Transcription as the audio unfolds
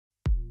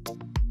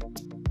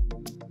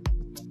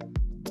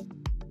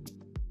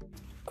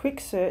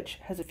QuickSearch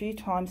has a few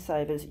time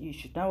savers you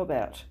should know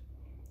about.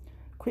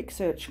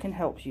 QuickSearch can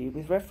help you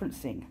with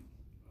referencing.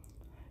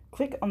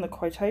 Click on the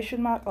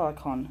quotation mark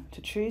icon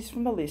to choose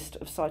from a list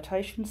of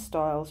citation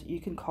styles you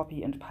can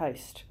copy and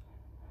paste.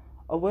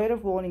 A word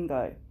of warning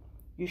though,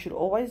 you should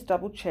always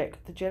double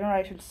check the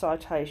generated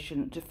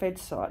citation to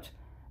FedCite,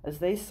 as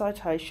these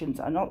citations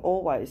are not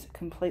always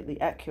completely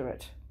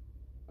accurate.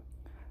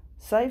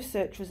 Save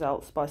search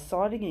results by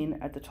signing in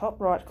at the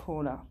top right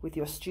corner with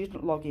your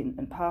student login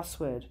and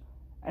password,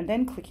 and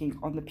then clicking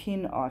on the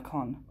pin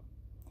icon.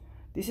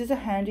 This is a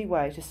handy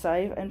way to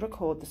save and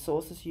record the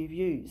sources you've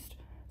used,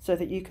 so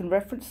that you can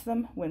reference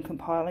them when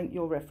compiling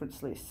your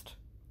reference list.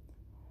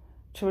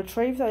 To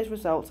retrieve those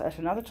results at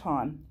another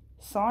time,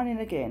 sign in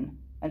again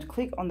and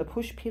click on the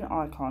push pin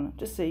icon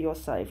to see your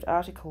saved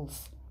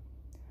articles.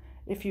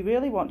 If you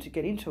really want to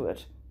get into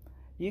it,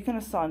 you can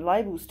assign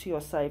labels to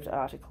your saved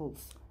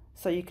articles,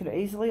 so you can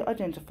easily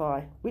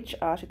identify which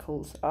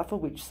articles are for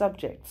which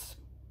subjects.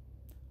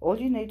 All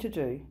you need to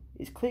do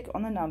is click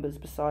on the numbers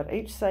beside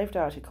each saved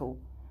article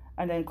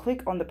and then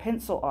click on the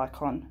pencil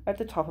icon at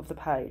the top of the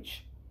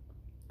page.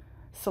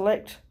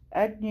 Select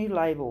Add New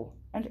Label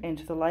and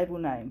enter the label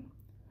name.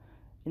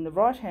 In the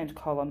right-hand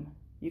column,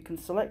 you can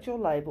select your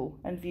label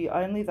and view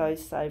only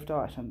those saved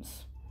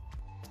items.